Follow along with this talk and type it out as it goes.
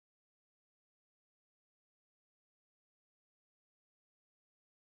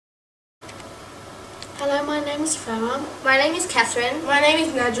Hello, my name is Farah. My name is Catherine. My name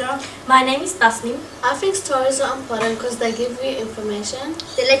is Nadra. My name is Tasnim. I think stories are important because they give you information.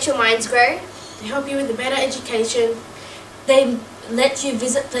 They let your minds grow. They help you with a better education. They let you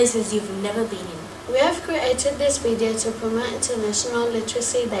visit places you've never been in. We have created this video to promote International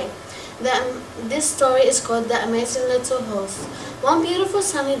Literacy Day. This story is called The Amazing Little Horse. One beautiful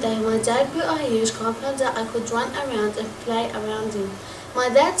sunny day, my dad built a huge compound that I could run around and play around in. My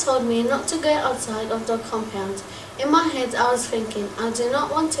dad told me not to go outside of the compound. In my head I was thinking, I do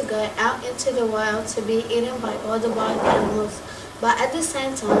not want to go out into the wild to be eaten by all the wild animals. But at the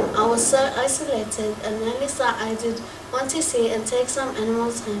same time, I was so isolated and lonely that I did want to see and take some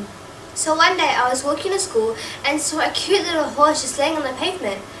animals home. So one day I was walking to school and saw a cute little horse just laying on the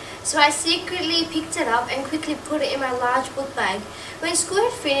pavement. So I secretly picked it up and quickly put it in my large book bag. When school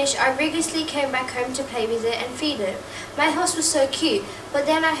had finished, I rigorously came back home to play with it and feed it. My horse was so cute, but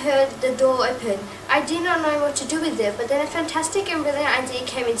then I heard the door open. I did not know what to do with it, but then a fantastic and brilliant idea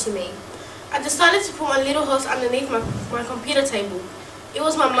came into me. I decided to put my little horse underneath my computer table. It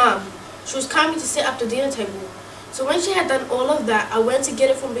was my mum. She was coming to set up the dinner table. So when she had done all of that, I went to get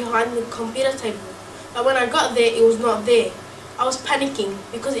it from behind the computer table. But when I got there, it was not there. I was panicking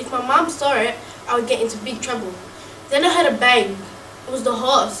because if my mum saw it, I would get into big trouble. Then I heard a bang. It was the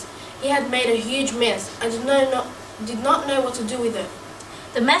horse. He had made a huge mess. I did not know what to do with it.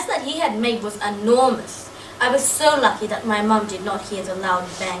 The mess that he had made was enormous. I was so lucky that my mum did not hear the loud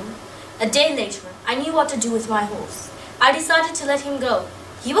bang. A day later, I knew what to do with my horse. I decided to let him go.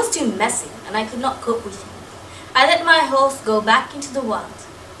 He was too messy and I could not cope with him. I let my horse go back into the wild.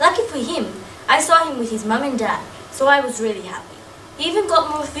 Lucky for him, I saw him with his mum and dad, so I was really happy. He even got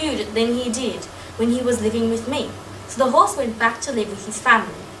more food than he did when he was living with me. So the horse went back to live with his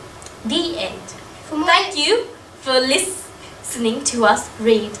family. The end. Thank you for listening to us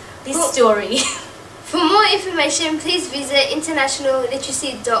read this story. For more information, please visit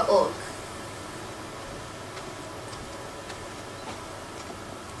internationalliteracy.org.